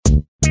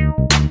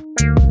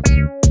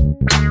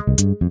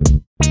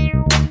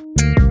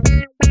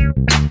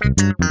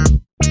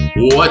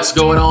What's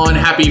going on?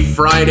 Happy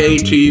Friday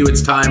to you.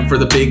 It's time for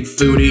the Big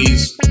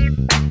Foodies.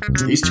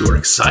 These two are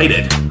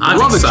excited. I'm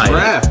excited.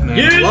 Draft, man.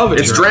 Yeah. Love it.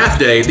 It's draft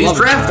day. These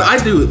drafts,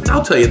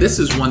 I'll tell you, this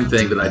is one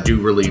thing that I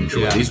do really enjoy.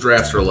 Yeah. These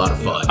drafts are a lot of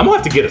fun. I'm going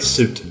to have to get a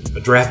suit, a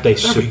draft day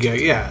suit.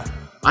 Yeah.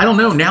 I don't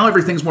know. Now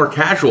everything's more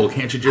casual.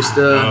 Can't you just... You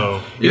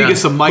can get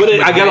some Mike.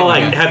 I got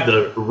to have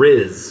the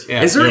Riz.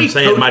 Yeah. Is there any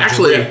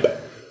drip.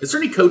 is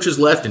there any coaches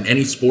left in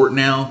any sport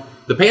now?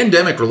 The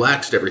pandemic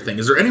relaxed everything.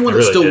 Is there anyone that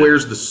really still did.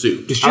 wears the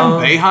suit? Does Jim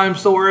Boeheim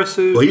still wear a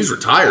suit? Well, he's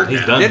retired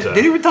He's now. done.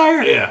 Did he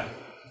retire? Yeah.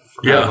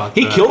 Forgot about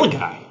He that. killed a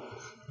guy.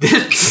 Did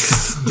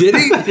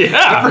he?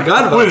 Yeah. I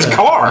forgot about with his that.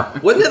 car.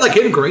 Wasn't it like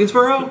in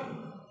Greensboro?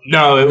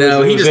 No,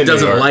 he was just in New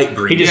doesn't York. like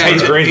Greensboro. He just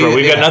hates Yeah, Greensboro.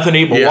 We've got yeah. nothing to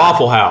eat but Yeah.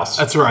 Waffle House.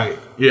 That's right.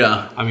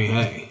 Yeah. I mean,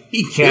 hey.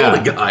 He killed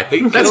a guy.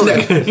 That's killed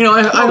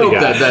I hope a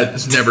guy.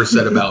 that's never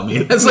said about me.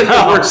 That's like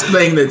the worst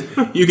thing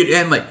that you could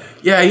end. Like,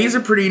 yeah, he's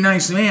a pretty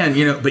nice man,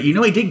 but he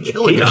did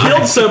kill a He guy.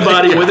 killed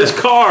somebody with his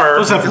car.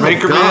 What's that from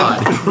Anchorman?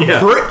 God. Yeah.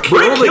 Brick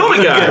Brick killed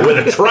a guy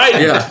with a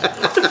trident.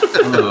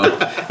 Yeah.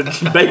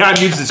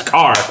 Boeheim used his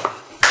car.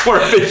 More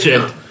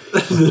efficient.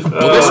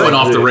 Well, this went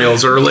off the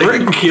rails early.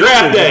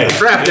 Draft day.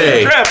 Draft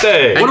day. Draft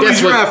day. And What are we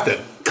guess drafting?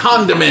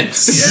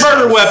 Condiments.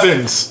 Murder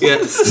weapons.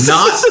 Yes.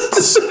 Not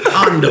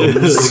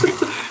condoms.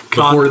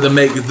 Before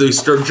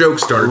the joke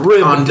started.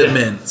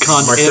 Condiments.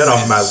 Mark that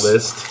off my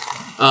list.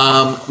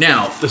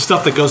 Now, The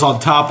stuff that goes on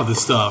top of the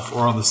stuff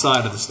or on the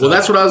side of the stuff. well,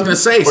 that's what I was going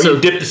to say. Or you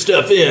dip the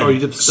stuff in. Or you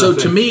dip the So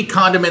stuff to in. me,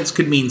 condiments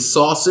could mean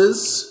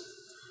sauces.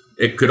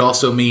 It could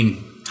also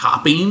mean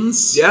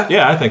toppings.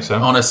 Yeah, I think so.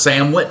 On a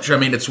sandwich. I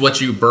mean, it's what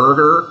you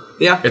burger.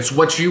 Yeah. It's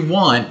what you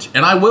want.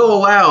 And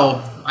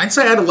I'd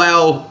say I'd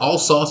allow all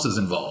sauces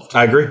involved.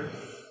 I agree.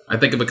 I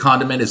think of a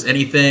condiment as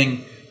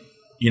anything,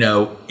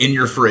 in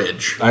your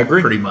fridge. I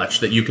agree. Pretty much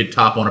that you could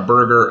top on a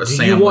burger, a Do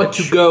sandwich. you want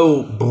to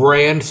go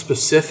brand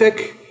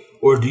specific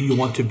or do you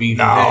want to be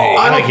vague?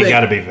 I don't think you think- got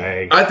to be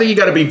vague. I think you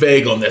got to be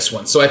vague on this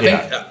one. So I think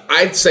Yeah.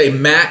 I'd say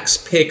max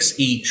picks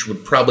each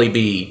would probably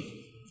be,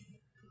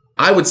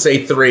 I would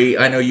say 3.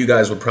 I know you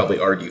guys would probably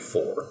argue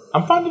 4.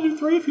 I'm fine to do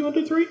 3 if you want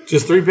to do 3.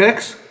 Just 3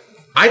 picks?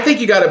 I think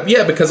you got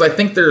to, because I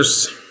think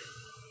there's,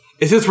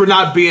 Since we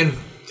are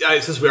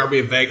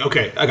being vague.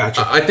 Okay, I got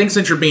you. I think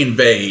since you're being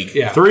vague.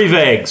 Yeah. 3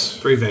 vagues.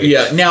 3 vague.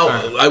 Yeah. Now,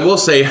 I will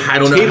say, I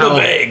don't Team know of how,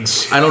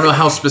 vagues. I don't know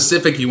how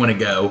specific you want to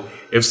go.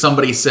 If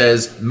somebody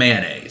says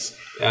mayonnaise,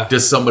 Yeah.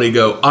 does somebody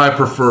go, I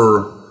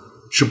prefer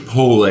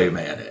Chipotle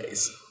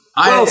mayonnaise?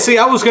 Well,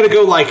 I was going to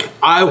go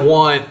I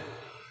want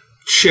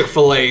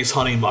Chick-fil-A's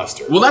honey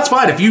mustard. Well, that's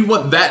fine. If you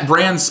want that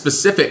brand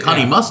specific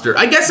honey mustard,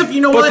 I guess if you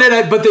know But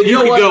what. then you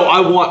know could what? go, I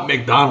want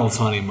McDonald's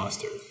honey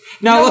mustard.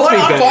 Now, You know let's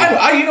what? be I'm vague.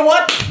 fine. You know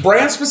what?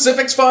 Brand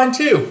specific's fine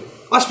too.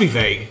 Let's be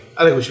vague.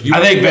 I think we should be I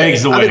think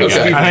vague's the way to go.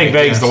 okay. I think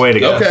vague's the way to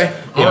go. Okay.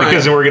 Yeah, All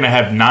because right. we're going to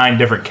have 9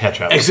 different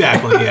ketchups.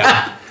 Exactly,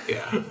 yeah.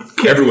 Yeah.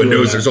 Everyone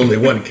knows there's only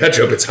one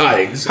ketchup. It's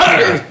Heinz.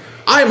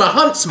 I'm a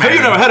huntsman. Have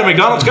you never had a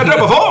McDonald's ketchup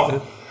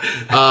before?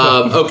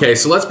 Okay,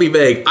 so let's be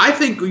vague. I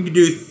think we could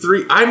do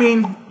 3. I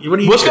mean, what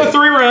do you Let's think? go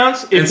 3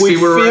 rounds. If And we see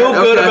feel where we're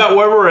at. good Okay. about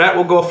where we're at,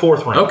 we'll go a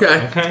 4th round.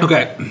 Okay.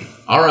 Okay.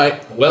 All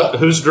right. Well,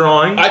 Who's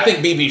drawing? I think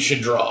BB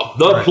should draw.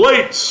 The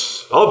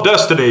plates of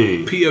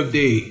destiny. POD.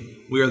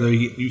 We are the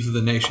youth of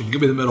the nation.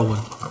 Give me the middle one.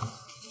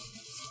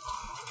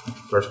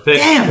 First pick.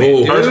 Damn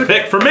it, First dude.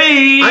 pick for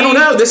me. I don't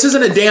know. This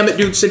isn't a damn it,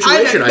 dude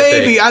situation. I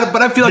Maybe, think.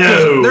 but I feel like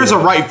No. there's a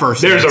right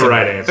first There's answer. a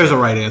right answer. There's a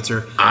right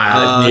answer.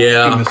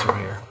 Yeah. Give me this one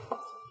here.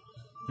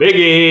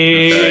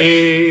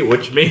 Biggie,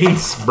 which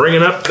means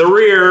bringing up the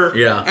rear.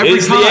 Yeah. Every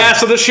is time. the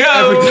ass of the show.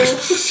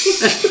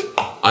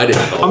 I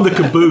didn't call I'm the it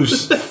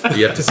caboose. that.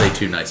 You have to say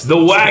too nice. The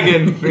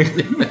wagon.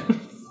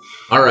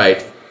 All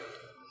right.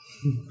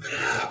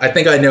 I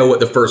think I know what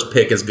the first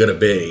pick is going to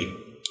be.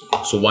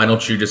 So why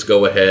don't you just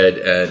go ahead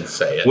and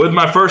say it? With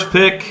my first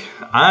pick,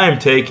 I'm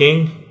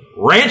taking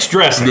ranch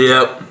dressing.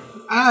 Yep.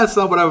 That's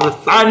not what I would have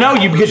thought. I know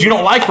you because you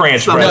don't like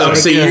ranch No, dressing. No,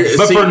 see, Yeah.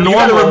 But for you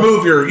got to normal-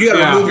 remove your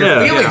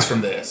Yeah. feelings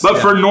from this. But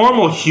for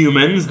normal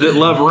humans that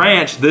love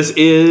ranch, this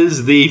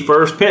is the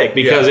first pick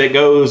because Yeah. it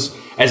goes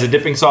as a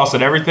dipping sauce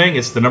and everything.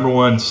 It's the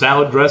 #1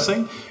 salad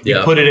dressing. You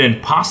Yeah. put it in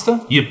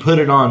pasta. You put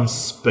it on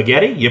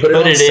spaghetti. You Put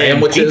put, it on it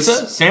sandwiches. in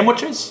pizza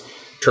sandwiches.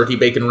 Turkey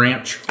bacon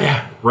ranch.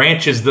 Yeah,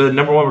 ranch is the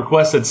 #1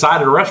 requested side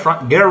at a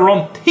restaurant.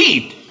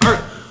 Guaranteed.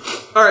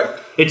 All right.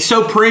 It's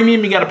so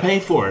premium, you got to pay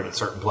for it at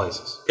certain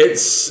places.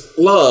 It's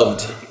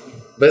loved,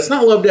 but it's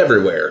not loved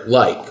everywhere.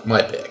 Like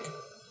my pick,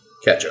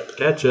 ketchup.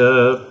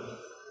 Ketchup.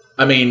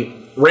 I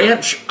mean,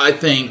 ranch, I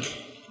think,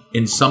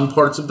 in some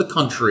parts of the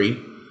country,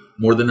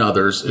 more than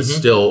others, is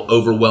still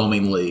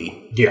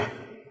overwhelmingly Yeah.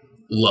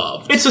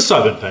 loved. It's a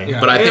southern thing. Yeah.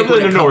 But I think In when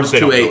the it north, comes they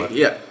to don't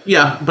do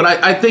it. but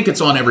I think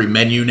it's on every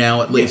menu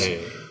now, at least. yeah.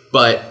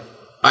 But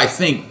I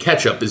think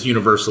ketchup is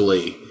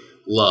universally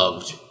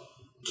loved.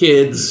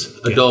 Kids,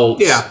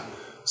 adults. Yeah.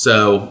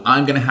 So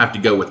I'm going to have to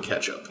go with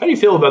ketchup. How do you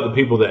feel about the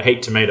people that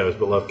hate tomatoes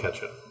but love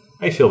ketchup?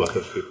 How do you feel about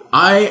those people?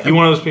 You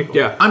one of those people?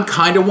 Yeah. I'm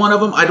kind of one of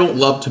them. I don't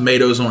love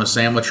tomatoes on a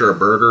sandwich or a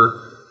burger.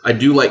 I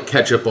do like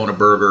ketchup on a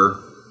burger.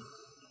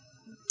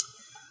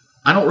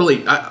 I don't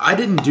really. I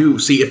didn't do.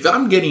 See, if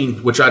I'm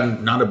getting, which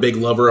I'm not a big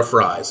lover of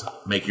fries.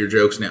 Make your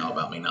jokes now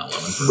about me not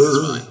loving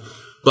fries. Fine.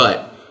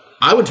 But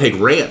I would take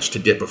ranch to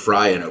dip a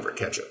fry in over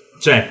ketchup.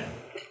 Same.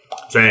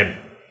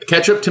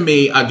 Ketchup to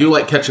me, I do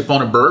like ketchup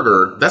on a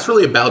burger. That's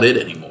really about it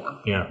anymore.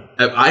 Yeah.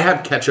 I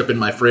have ketchup in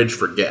my fridge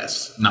for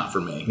guests, not for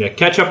me. Yeah,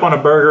 ketchup on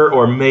a burger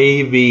or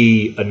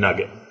maybe a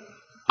nugget.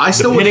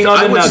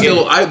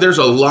 There's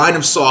a line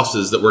of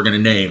sauces that we're going to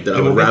name that I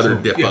would rather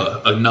dip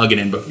a nugget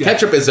in. But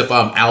ketchup is if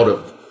I'm out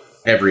of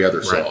every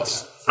other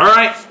sauce. All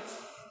right.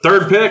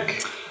 Third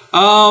pick.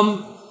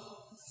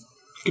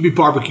 Give me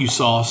barbecue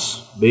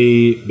sauce.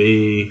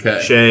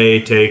 BB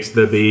Shea takes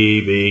the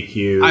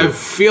BBQ. I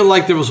feel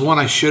like there was one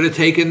I should have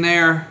taken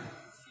there,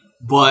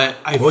 but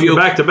I feel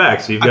back to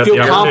back. So I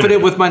feel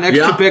confident with my next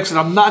two picks, and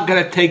I'm not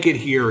going to take it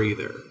here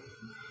either.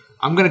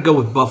 I'm going to go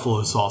with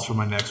buffalo sauce for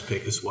my next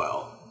pick as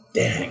well.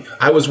 Dang,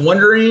 I was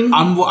wondering.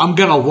 I'm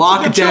going to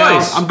lock it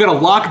down. Choice. I'm going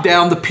to lock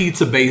down the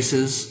pizza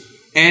bases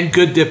and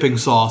good dipping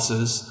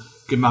sauces.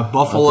 Get my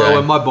buffalo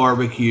and my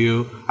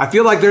barbecue. I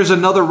feel like there's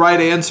another right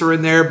answer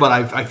in there, but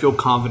I feel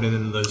confident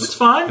in those. It's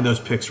fine. In those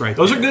picks right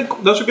those there. are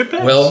good. Those are good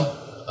picks. Well,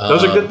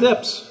 those are good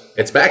dips.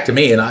 It's back to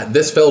me, and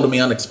this fell to me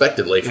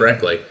unexpectedly.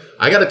 Frankly,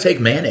 I got to take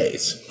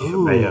mayonnaise.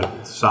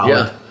 Mayo, solid.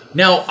 Yeah.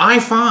 Now I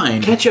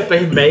find Ketchup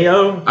and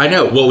mayo. I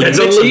know. Well, That's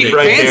you mix elite them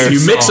right there.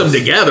 You mix them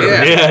together.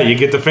 Yeah, you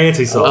get the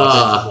fancy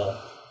sauce.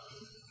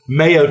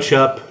 Mayo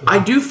chup. I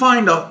do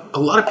find a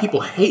lot of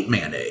people hate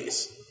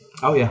mayonnaise.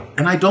 Oh, yeah.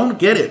 And I don't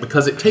get it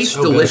because it tastes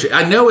so delicious. good.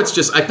 I know it's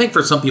just, I think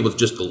for some people it's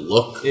just the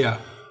look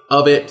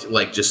of it,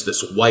 like just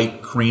this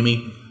white,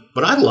 creamy,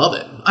 but I love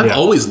it. I've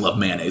always loved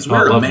mayonnaise.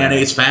 We're a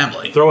mayonnaise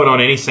family. Throw it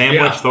on any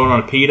sandwich, throw it on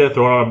a pita,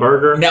 throw it on a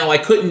burger. Now, I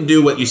couldn't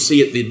do what you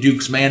see at the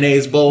Duke's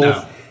mayonnaise bowl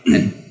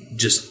and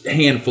just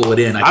handful it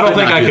in. I don't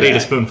think I could eat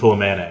a spoonful of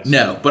mayonnaise.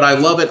 No, but I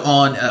love it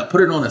on,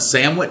 put it on a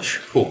sandwich.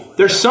 Cool.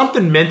 There's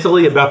something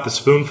mentally about the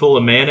spoonful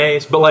of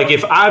mayonnaise, but like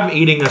if I'm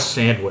eating a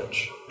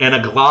sandwich and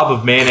a glob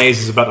of mayonnaise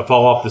is about to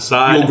fall off the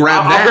side, I'll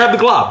grab the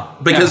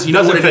glob. Because you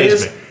know what it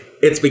is? Me.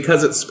 It's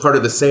because it's part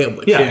of the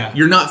sandwich. Yeah.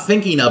 You're not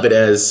thinking of it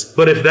as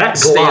But if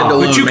that glob,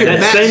 standalone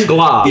same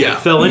glob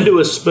fell into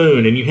a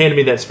spoon and you handed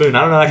me that spoon,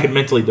 I don't know if I could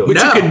mentally do it. But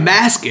you can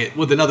mask it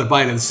with another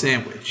bite of the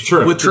sandwich.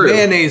 True. With the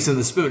mayonnaise and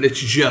the spoon, it's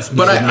just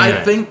But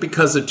I think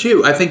because of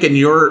two, I think in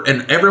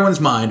everyone's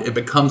mind, it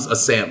becomes a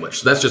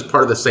sandwich. That's just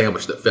part of the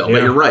sandwich that fell. Yeah.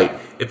 But you're right.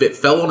 If it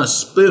fell on a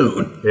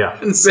spoon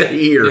and sat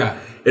here,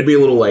 it'd be a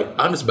little like,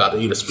 I'm just about to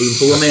eat a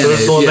spoonful of mayonnaise.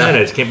 Spoonful of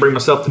mayonnaise. Can't bring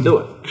myself to do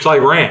it. It's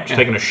like ranch,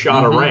 taking a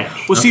shot of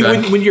ranch. Well, see,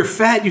 when you're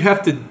fat, you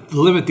have to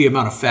limit the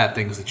amount of fat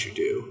things that you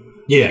do.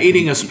 Yeah.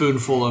 Eating a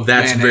spoonful of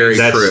That's mayonnaise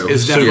very true.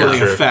 is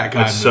definitely a fat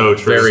guy. That's so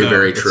true. Very,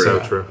 very true. So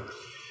true.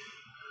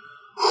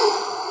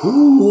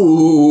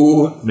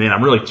 Ooh. Man,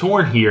 I'm really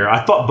torn here.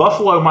 I thought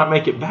buffalo might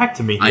make it back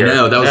to me here. I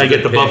know, that was a good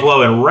get the pick.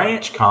 buffalo and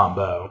ranch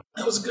combo.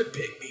 That was a good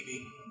pick,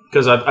 baby.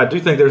 Because I do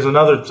think there's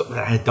another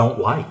that I don't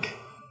like.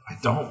 I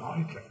don't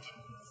like it.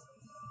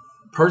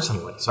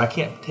 Personally. So I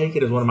can't take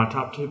it as one of my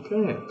top two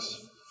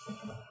picks.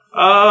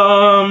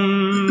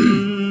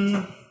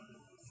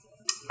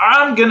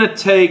 I'm going to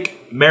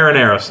take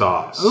marinara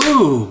sauce.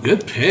 Ooh,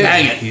 good pick.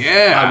 Dang it.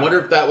 Yeah. I wonder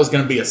if that was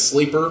going to be a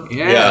sleeper.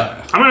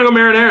 Yeah. I'm going to go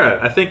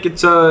marinara. I think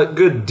it's a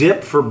good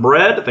dip for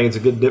bread. I think it's a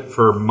good dip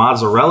for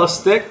mozzarella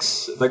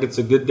sticks. I think it's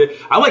a good dip.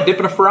 I like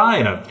dipping a fry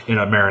in a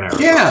marinara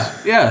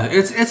sauce. Yeah.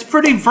 It's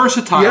pretty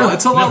versatile. Yeah.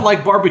 It's a lot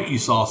like barbecue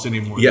sauce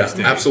anymore. Yeah, these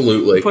days.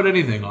 absolutely. Put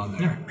anything on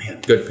there.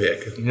 Man, good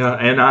pick. Yeah,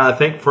 and I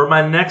think for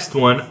my next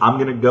one, I'm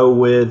going to go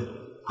with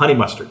honey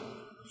mustard.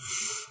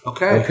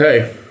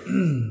 Okay.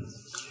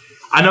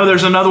 I know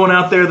there's another one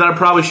out there that I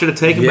probably should have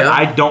taken, but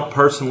I don't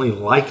personally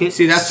like it.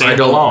 See, that's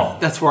alone.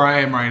 That's where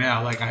I am right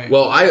now.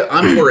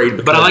 I'm worried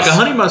because But I like a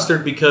honey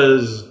mustard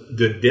because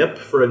good dip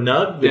for a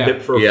nug, good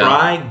dip for a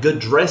fry, good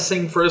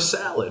dressing for a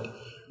salad,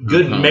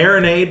 good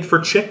marinade for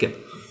chicken.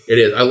 It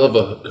is. I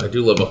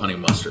do love a honey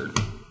mustard.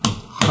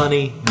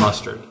 Honey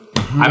mustard.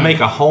 I make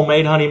a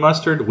homemade honey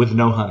mustard with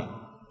no honey.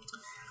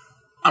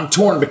 I'm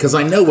torn because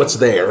I know what's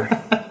there.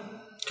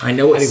 I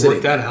know what's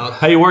work that out.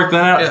 How you work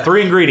that out?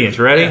 3 ingredients.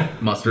 Ready? Yeah.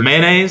 Mustard.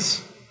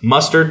 Mayonnaise,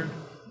 mustard,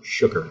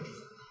 sugar.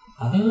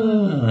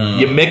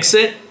 You mix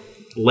it,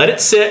 let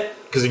it sit,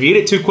 because if you eat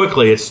it too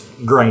quickly, it's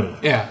grainy.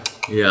 Yeah.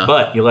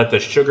 But you let the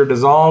sugar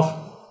dissolve.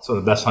 So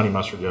the best honey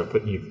mustard you ever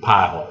put in your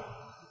pie hole.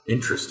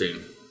 Interesting.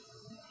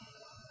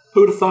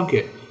 Who'd have thunk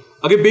it?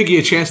 I'll give Biggie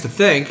a chance to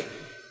think.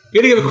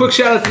 Gonna give a quick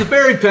shout out to the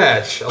Berry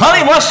Patch.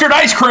 Honey mustard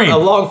ice cream.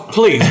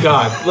 Please,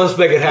 God, let's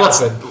make it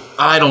happen.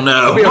 I don't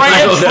know.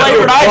 Ranch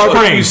flavored ice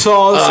cream.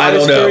 Sauce, I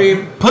don't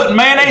know. Put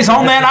mayonnaise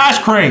on that ice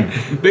cream.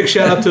 Big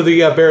shout out to the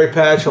Berry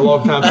Patch, a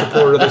longtime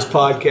supporter of this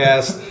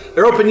podcast.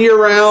 They're open year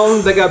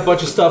round. They got a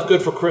bunch of stuff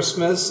good for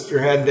Christmas. If you're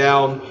heading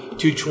down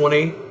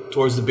 220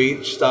 towards the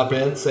beach, stop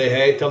in, say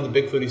hey, tell them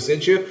the Big Foodie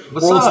sent you.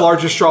 World's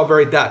largest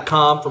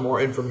strawberry.com for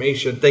more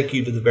information. Thank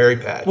you to the Berry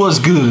Patch. What's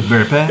good,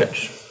 Berry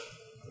Patch?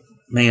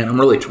 Man, I'm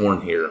really torn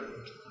here.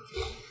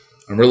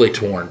 I'm really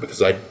torn because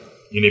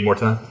You need more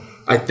time?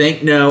 I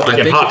think You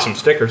can hawk some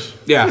stickers.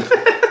 Yeah.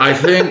 I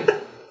think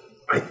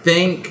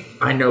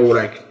I know what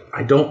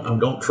I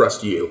don't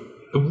trust you.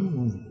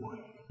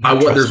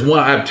 There's one.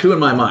 I have two in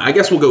my mind. I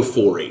guess we'll go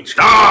 4 each.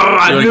 Oh,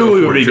 I knew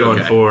we would be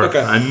going for.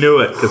 Okay. I knew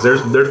it because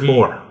there's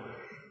more.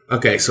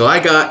 Okay, so I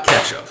got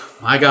ketchup.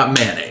 I got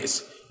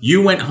mayonnaise.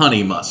 You went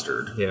honey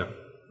mustard. Yeah.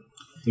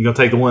 You gonna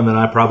take the one that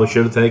I probably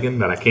should have taken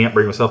that I can't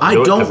bring myself to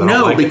do I don't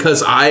know like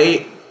because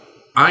I'm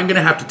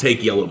gonna have to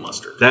take yellow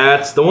mustard.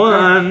 That's the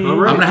one.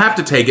 Right. I'm gonna have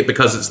to take it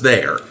because it's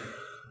there.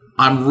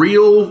 I'm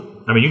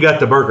real. I mean, you got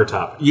the burger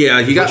topping. Yeah,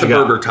 you got the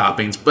burger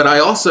toppings, but I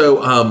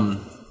also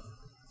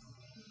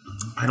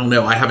I don't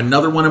know. I have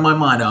another one in my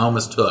mind I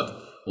almost took.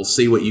 We'll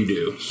see what you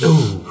do.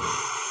 Ooh,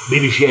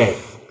 BB Shea.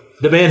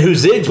 The man who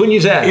zigs when you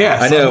zag. Yeah,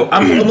 I know.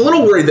 I'm a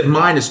little worried that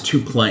mine is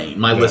too plain.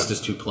 My list is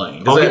too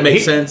plain. Does that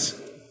make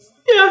sense?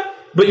 Yeah.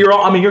 But you're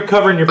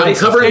covering your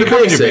basics. I'm covering the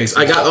basics.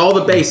 I got all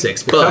the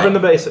basics. But covering the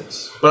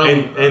basics. But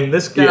and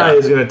this guy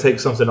is going to take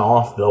something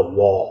off the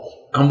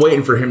wall. I'm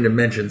waiting for him to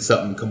mention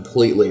something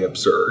completely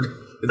absurd.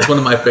 It's one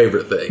of my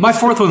favorite things. My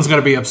fourth one's going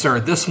to be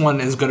absurd. This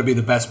one is going to be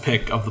the best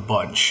pick of the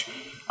bunch.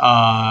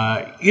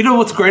 You know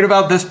what's great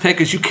about this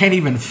pick is you can't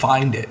even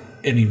find it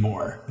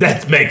anymore.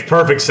 That makes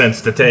perfect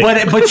sense to take.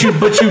 But you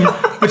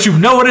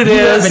know what it is.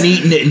 You haven't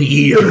eaten it in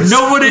years. You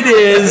know what it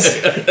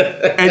is.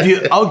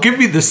 And I'll give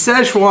you the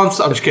Szechuan.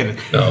 I'm just kidding.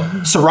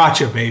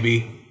 Sriracha,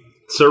 baby.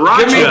 Sriracha.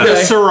 Give me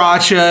the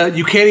sriracha.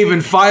 You can't even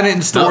find it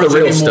in stores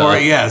anymore.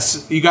 Stuff.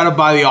 Yes, you got to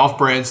buy the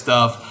off-brand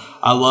stuff.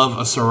 I love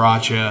a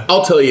sriracha.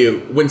 I'll tell you,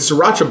 when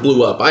sriracha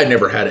blew up, I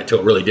never had it till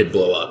it really did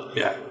blow up.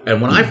 Yeah.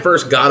 And when I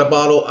first got a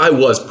bottle, I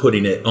was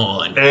putting it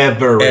on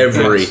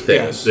everything.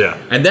 Yes. Yeah.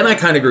 And then I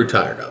kind of grew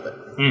tired of it.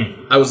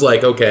 I was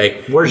like,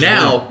 okay, what'd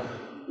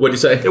you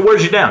say? It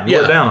wears you down. You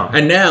wear down on it.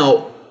 And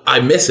now I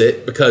miss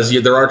it because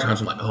there are times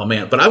I'm like, oh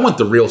man, but I want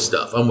the real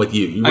stuff. I'm with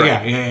you. You're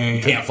right.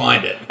 You can't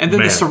find it. And then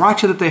the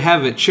sriracha that they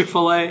have at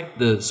Chick-fil-A,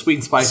 the sweet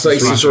and spicy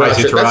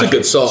sriracha. That's a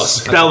good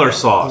sauce. Stellar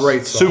sauce.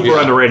 Great sauce. Super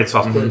underrated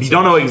sauce. If you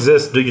don't know it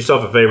exists, do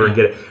yourself a favor and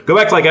get it. Go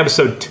back to like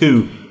episode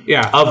 2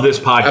 of this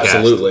podcast.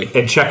 Absolutely.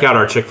 And check out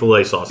our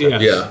Chick-fil-A sauce.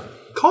 Yeah.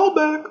 Call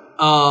back.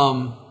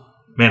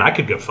 Man, I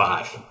could go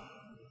 5.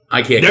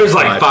 I can't. There's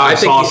like 5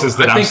 sauces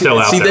that I'm still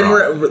out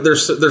there.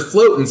 See, then they're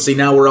floating. See,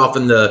 now we're off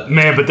in the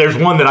man. But there's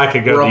one that I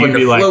could go. We're off in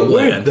the float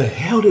where land. the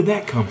hell did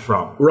that come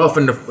from? We're off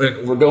in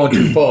the. We're going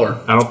too far.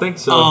 I don't think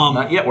so.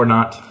 Not yet. We're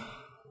not.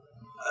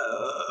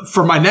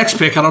 For my next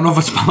pick, I don't know if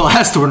it's my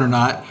last one or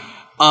not.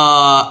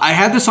 I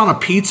had this on a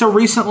pizza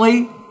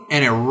recently,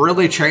 and it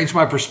really changed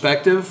my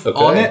perspective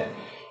on it.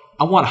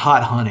 I want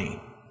hot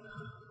honey.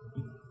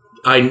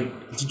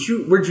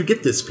 Where'd you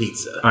get this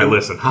pizza? All right,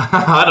 listen.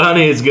 Hot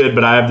honey is good,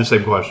 but I have the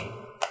same question.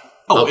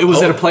 It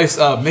was at a place,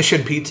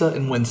 Mission Pizza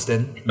in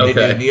Winston. They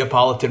do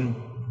Neapolitan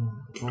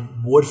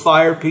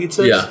wood-fired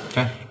pizzas. Yeah.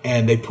 Okay.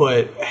 And they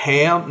put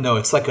ham. No,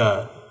 it's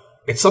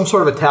some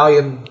sort of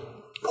Italian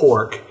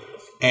pork.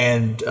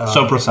 And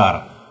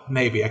Sopressata.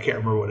 Maybe. I can't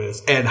remember what it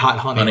is. And hot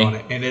honey on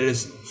it. And it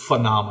is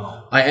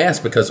phenomenal. I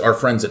asked because our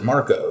friends at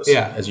Marco's,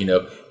 as you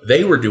know,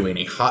 they were doing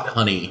a hot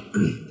honey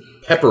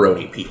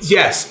pepperoni pizza.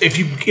 Yes, if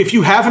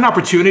you have an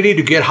opportunity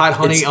to get hot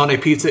honey on a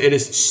pizza, it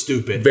is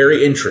stupid.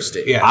 Very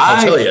interesting. Yeah,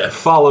 I'll tell you. I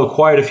follow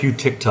quite a few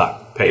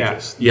TikTok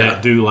pages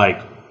that do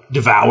like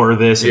devour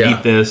this and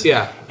eat this.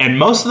 Yeah, and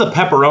most of the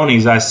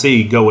pepperonis I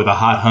see go with a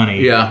hot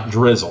honey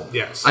drizzle.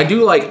 Yes, I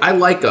do like. I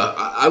like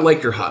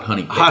your hot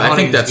honey. I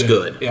think that's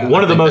good. Yeah.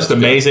 One of the most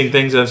amazing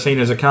things I've seen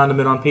as a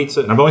condiment on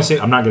pizza, and I've only seen.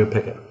 I'm not going to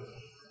pick it,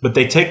 but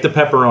they take the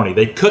pepperoni,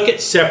 they cook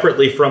it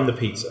separately from the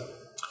pizza.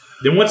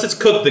 Then once it's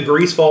cooked, the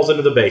grease falls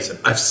into the basin.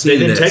 I've seen this.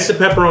 They then take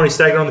the pepperoni,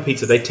 stack it on the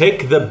pizza. They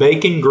take the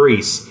bacon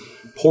grease,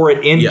 pour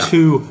it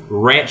into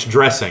ranch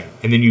dressing,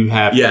 and then you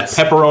have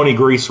pepperoni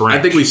grease ranch.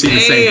 I think we've seen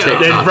the same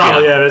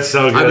TikTok. That's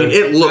so good. I mean,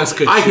 it looks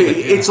good.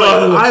 It's like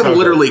I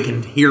literally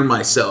can hear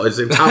myself. As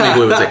Tommy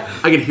Boy would say,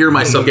 I can hear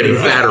myself getting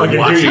fatter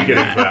watching. You getting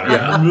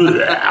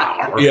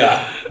fatter.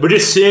 Yeah. But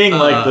just seeing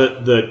like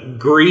the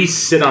grease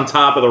sit on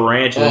top of the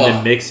ranch and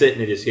then mix it,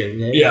 and it just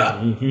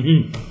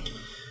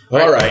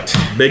All right,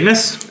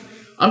 bigness.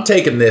 I'm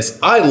taking this.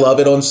 I love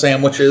it on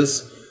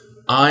sandwiches.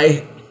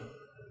 I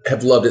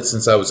have loved it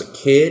since I was a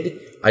kid.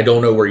 I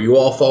don't know where you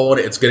all fall on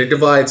it. It's going to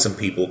divide some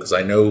people because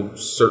I know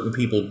certain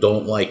people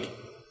don't like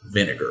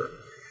vinegar.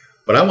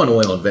 But I want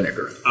oil and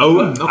vinegar.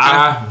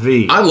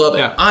 O-I-V. I love it.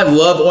 Yeah. I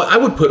love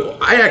oil.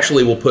 I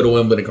actually will put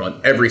oil and vinegar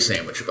on every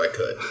sandwich if I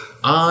could.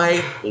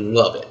 I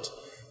love it.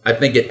 I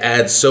think it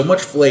adds so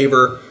much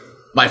flavor.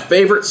 My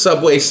favorite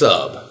Subway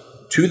sub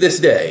to this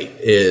day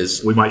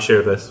is... We might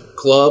share this.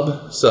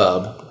 Club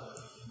sub.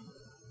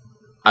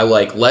 I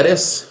like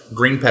lettuce,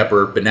 green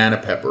pepper, banana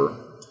pepper,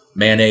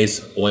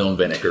 mayonnaise, oil and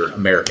vinegar,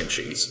 American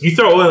cheese. You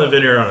throw oil and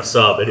vinegar on a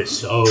sub, it is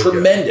so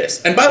tremendous.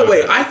 Good. And by the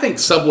way, I think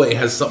Subway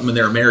has something in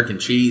their American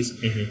cheese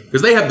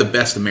because they have the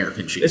best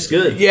American cheese. It's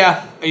good.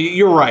 Yeah,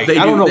 you're right.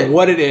 I don't know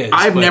what it is.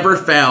 I've never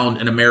found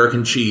an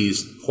American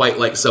cheese quite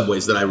like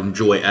Subway's that I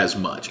enjoy as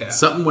much. Yeah.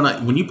 Something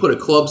when you put a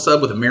club sub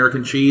with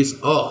American cheese,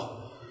 the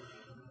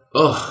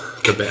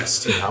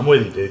best. Yeah, I'm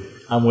with you, dude.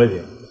 I'm with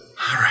you.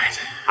 All right.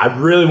 I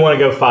really want to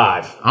go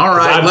 5. All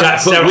right. I've got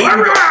 7.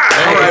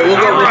 All right, we'll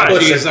get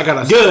pushing. Jeez, I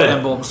got a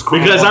Good,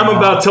 because I'm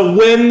about to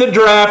win the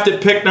draft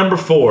at pick number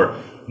 4.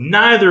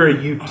 Neither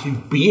of you two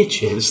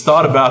bitches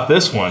thought about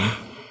this one,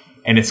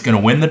 and it's going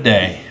to win the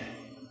day.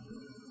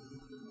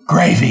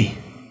 Gravy.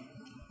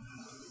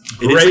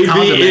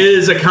 Gravy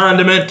is a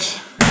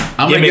condiment.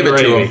 I'm going to give it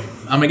to him.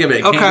 I'm going to give it.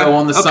 It can go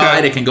on the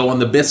side. It can go on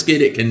the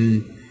biscuit.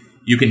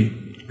 You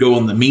can go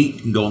on the meat.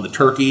 You can go on the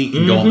turkey. You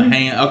can go on the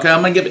ham. Okay,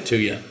 I'm going to give it to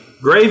you.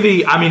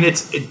 Gravy, I mean,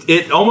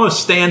 it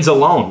almost stands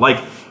alone. Like,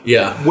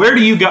 where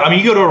do you go? I mean,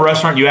 you go to a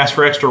restaurant, you ask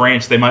for extra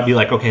ranch, they might be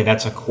like, okay,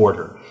 that's a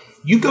quarter.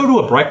 You go to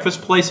a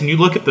breakfast place and you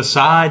look at the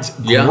sides,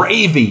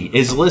 gravy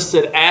is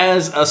listed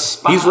as a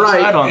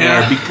side on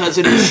there because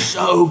it is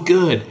so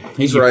good.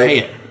 He's right. Pay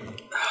it.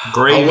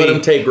 Gravy, I'll let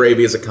him take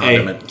gravy as a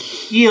condiment. A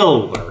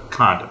killer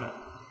condiment.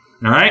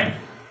 All right?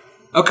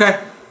 Okay.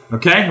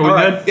 Okay, are we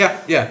good?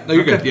 Yeah. No,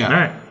 you're good. Yeah. All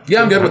right.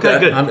 Yeah, I'm good with that.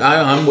 Good.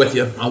 I'm with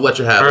you. I'll let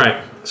you have it. All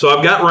right. So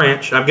I've got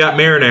ranch, I've got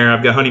marinara,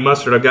 I've got honey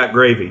mustard, I've got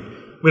gravy.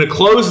 I'm going to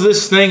close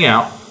this thing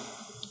out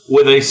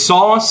with a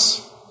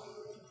sauce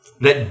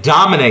that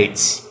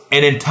dominates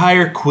an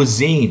entire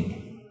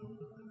cuisine.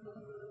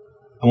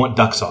 I want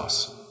duck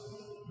sauce.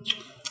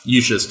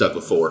 You should have stuck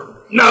with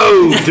 4.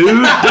 No,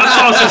 dude. Duck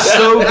sauce is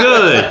so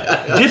good.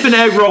 Dip an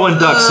egg roll in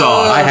duck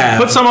sauce. I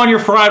have. Put some on your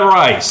fried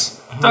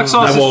rice. Duck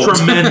sauce is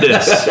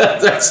tremendous.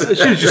 I should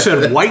have just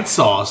said white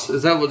sauce.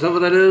 Is that what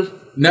that is?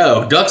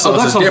 No, duck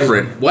sauce is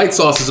different. White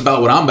sauce is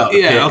about what I'm about to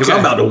pick because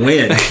I'm about to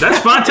win. That's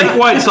fine. Take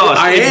white sauce.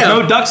 I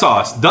am. No duck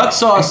sauce. Duck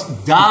sauce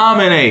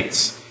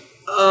dominates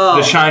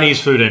the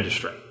Chinese food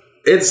industry.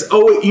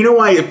 You know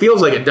why it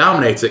feels like it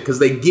dominates it? Because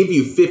they give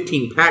you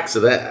 15 packs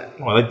of that.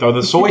 Well, they throw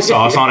the soy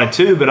sauce on it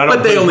too, but I don't.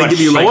 But they only give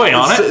you soy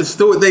on it.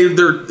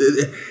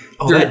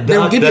 They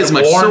don't give you as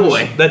much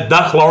soy. That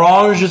duck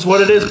l'orange is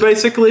what it is,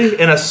 basically,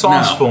 in a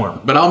sauce form.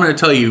 But I'm going to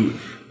tell you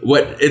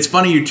what. It's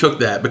funny you took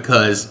that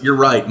because you're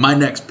right. My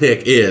next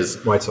pick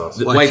is white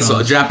sauce. White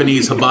sauce,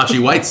 Japanese hibachi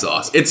white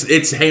sauce.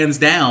 It's hands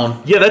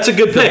down. Yeah, that's a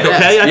good pick.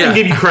 Okay, I can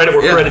give you credit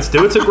where credit's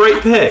due. It's a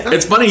great pick.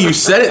 It's funny you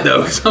said it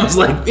though, because I was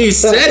like, you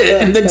said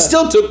it, and then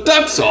still took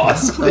duck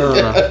sauce.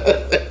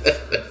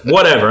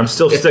 Whatever. I'm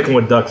still sticking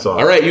with duck sauce.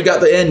 All right, you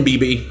got the end,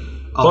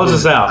 BB. Close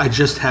us out. I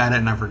just had it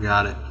and I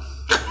forgot it.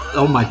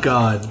 Oh my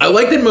god! I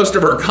like that most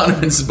of our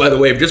condiments, by the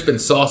way, have just been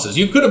sauces.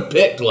 You could have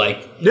picked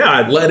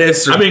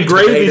lettuce. Or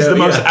gravy's the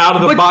most out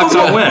of the box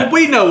I went. But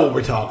we know what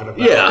we're talking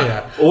about.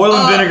 Yeah. Oil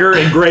and vinegar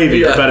and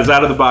gravy are about as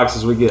out of the box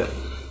as we get.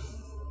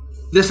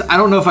 This I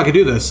don't know if I could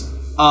do this.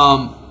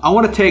 I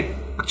want to take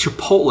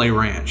Chipotle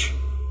ranch.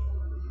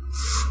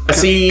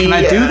 Can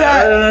I do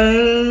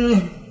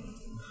that?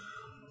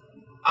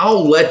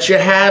 I'll let you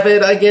have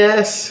it, I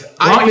guess.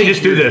 Why don't we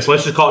just do this?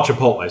 Let's just call it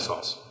Chipotle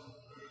sauce.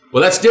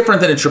 Well, that's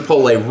different than a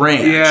Chipotle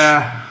ranch.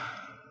 Yeah.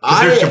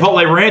 There's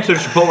Chipotle ranch, there's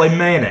Chipotle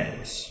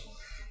mayonnaise.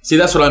 See,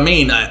 that's what I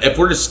mean. If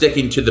we're just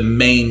sticking to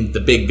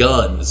the big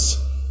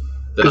guns,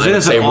 then I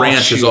would say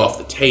ranch is off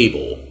the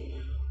table.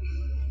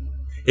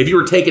 If you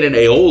were taking an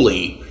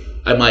aioli,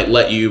 I might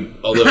let you,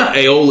 although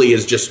aioli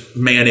is just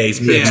mayonnaise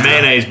mixed.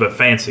 Mayonnaise, but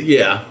fancy.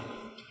 Yeah.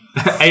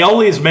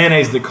 Aioli is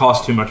mayonnaise that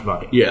costs too much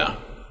money. Yeah.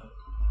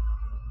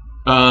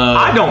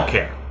 I don't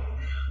care.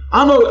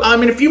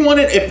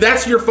 If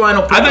that's your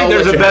final pick, I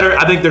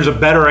think there's a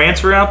better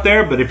answer out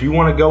there. But if you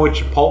want to go with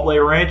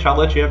Chipotle ranch, I'll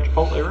let you have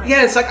Chipotle ranch.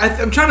 Yeah, it's like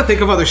I'm trying to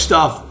think of other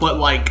stuff,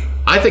 but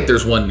I think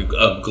there's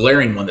a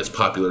glaring one that's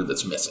popular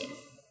that's missing.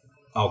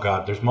 Oh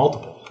God, there's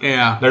multiple.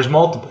 Yeah, there's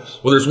multiples.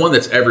 Well, there's one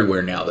that's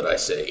everywhere now that I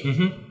see.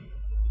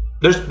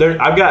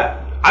 Mm-hmm. I've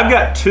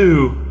got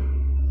 2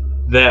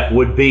 that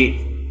would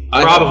beat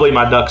probably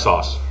my duck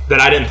sauce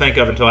that I didn't think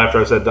of until after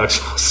I said duck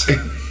sauce.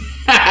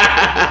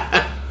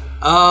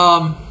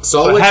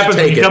 So what happens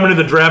when you come into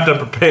the draft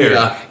unprepared?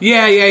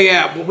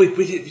 Yeah. Well, we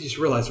just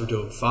realized we're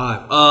doing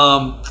 5.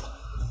 Oh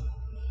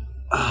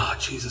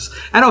Jesus!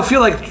 I don't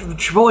feel like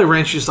Chipotle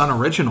ranch is just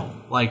unoriginal.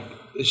 Like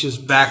it's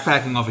just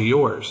backpacking off of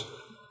yours.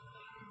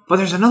 But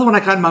there's another one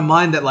I got in my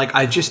mind that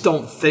I just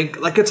don't think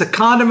it's a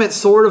condiment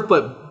sort of,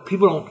 but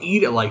people don't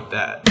eat it like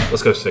that.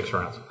 Let's go 6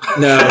 rounds.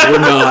 No, we're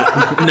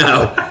not.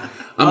 No,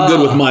 I'm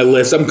good with my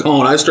list. I'm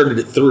calling. I started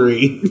at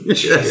 3.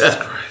 Jesus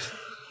Christ.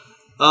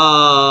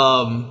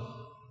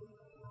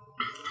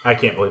 I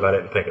can't believe I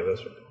didn't think of this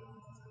one.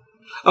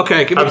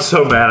 Okay, I'm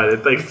so mad I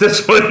didn't think of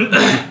this one.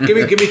 give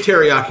me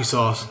teriyaki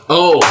sauce.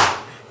 Oh,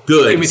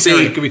 good. Give me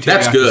teriyaki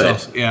that's good.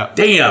 Sauce. Yeah.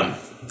 Damn,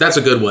 that's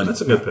a good one.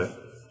 That's a good pick.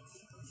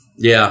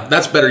 Yeah,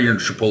 that's better than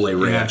Chipotle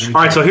ranch.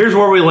 All right, so here's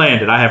where we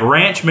landed. I have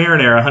ranch,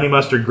 marinara, honey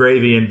mustard,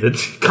 gravy, and the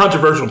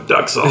controversial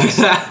duck sauce.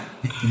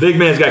 Big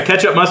man's got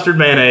ketchup, mustard,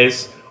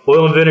 mayonnaise,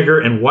 oil and vinegar,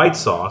 and white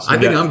sauce. I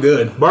think I'm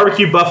good.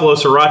 Barbecue, buffalo,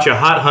 sriracha,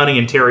 hot honey,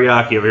 and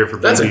teriyaki over here for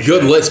BB. That's a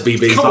good list,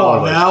 BB. Come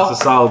on now.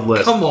 It's a solid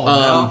list. Come on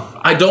now.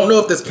 I don't know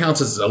if this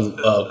counts as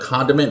a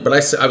condiment, but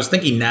I was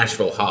thinking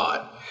Nashville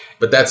hot,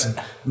 but that's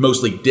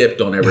mostly dipped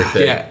on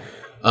everything. Yeah.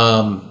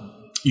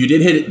 You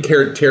did hit it.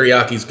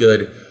 Teriyaki's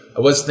good. I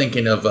was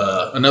thinking of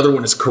another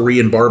one is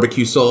Korean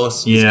barbecue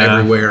sauce. It's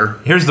everywhere.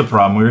 Here's the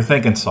problem. We were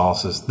thinking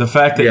sauces. The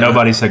fact that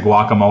nobody said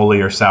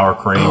guacamole or sour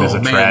cream is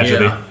a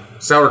tragedy. Yeah.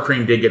 Sour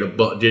cream did get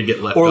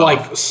left or off. like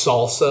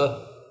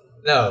salsa.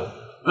 No.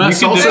 I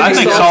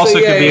think salsa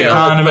could be a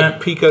condiment.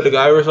 Like pico de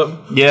gallo or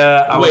something.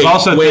 Yeah, I was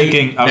also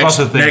thinking.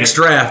 Next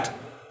draft,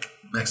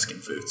 Mexican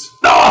foods.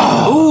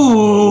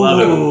 Oh,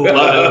 love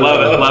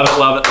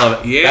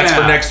it. Yeah, that's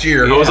for next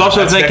year. I was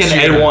also thinking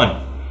A1.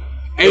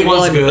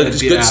 A1's good.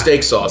 It's good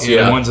steak sauce.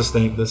 Yeah,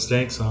 A1's the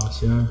steak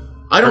sauce. Yeah,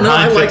 I don't know.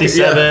 I like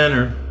 57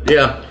 or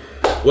yeah.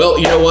 Well,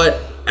 you know what?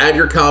 Add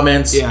your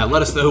comments. Yeah,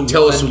 let us know.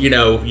 Tell us. You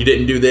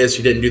didn't do this.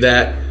 You didn't do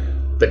that.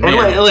 But man,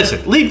 wait,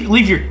 listen.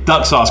 Leave your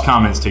duck sauce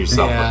comments to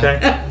yourself. Yeah. Okay.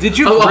 Did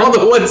you? All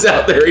the ones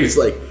out there, he's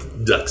like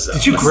duck sauce.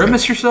 Did you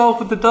grimace yourself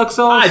with the duck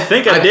sauce? I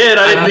think I did.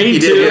 I didn't mean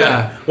to.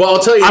 Yeah. Well,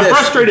 I'll tell you. I'm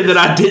frustrated that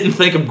I didn't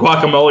think of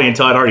guacamole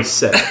until I'd already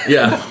said it.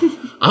 Yeah.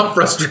 I'm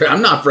frustrated.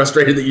 I'm not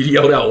frustrated that you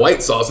yelled out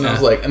white sauce, and I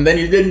was like, and then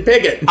you didn't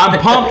pick it. I'm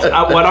pumped.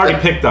 I already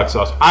picked duck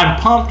sauce. I'm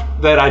pumped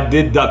that I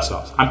did duck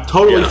sauce. I'm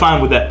totally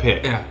fine with that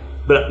pick. Yeah.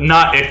 But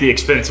not at the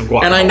expense of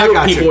guacamole. And I know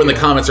people in the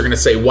comments are going to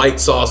say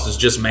white sauce is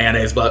just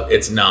mayonnaise, but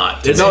it's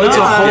not. It's a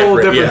whole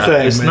different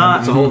thing. It's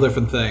not. It's a whole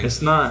different thing.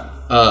 It's not.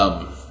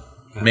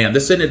 Man,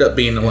 this ended up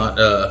being a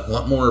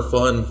lot more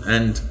fun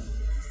and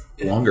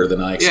longer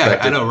than I expected.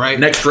 Yeah, I know, right?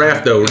 Next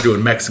draft, though, we're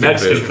doing Mexican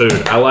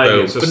food. I like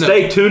it. So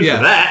stay tuned for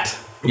that.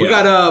 We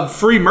got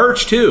free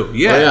merch too.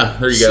 Yeah. Oh, yeah,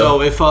 there you go.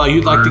 So if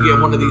you'd like to get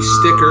one of these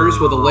stickers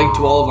with a link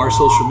to all of our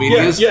social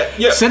medias,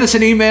 send us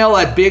an email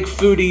at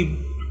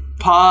bigfoodiespod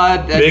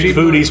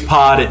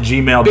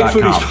bigfoodiespod@gmail.com.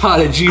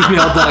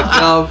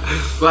 bigfoodiespod@gmail.com.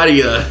 Glad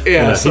you.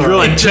 Yeah, he's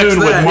really in tune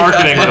with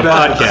marketing of the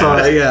podcast.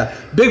 Sorry, yeah.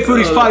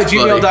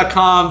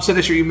 Bigfoodiespod@gmail.com. Send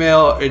us your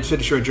email and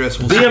send us your address.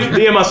 We'll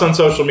DM us on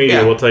social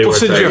media. We'll tell you we'll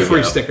where send you a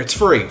free sticker. It's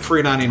free.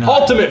 Free $99.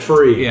 Ultimate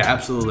free. Yeah,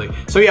 absolutely.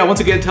 So yeah,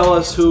 once again, tell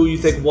us who you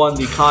think won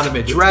the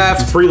condiment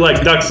draft. Free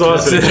like duck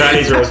sauce in a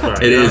Chinese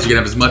restaurant. It is. You can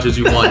have as much as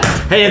you want.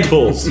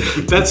 Handfuls.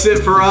 That's it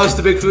for us,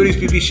 the Big Foodies,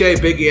 BB Shea,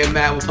 Biggie, and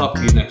Matt. We'll talk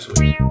to you next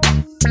week.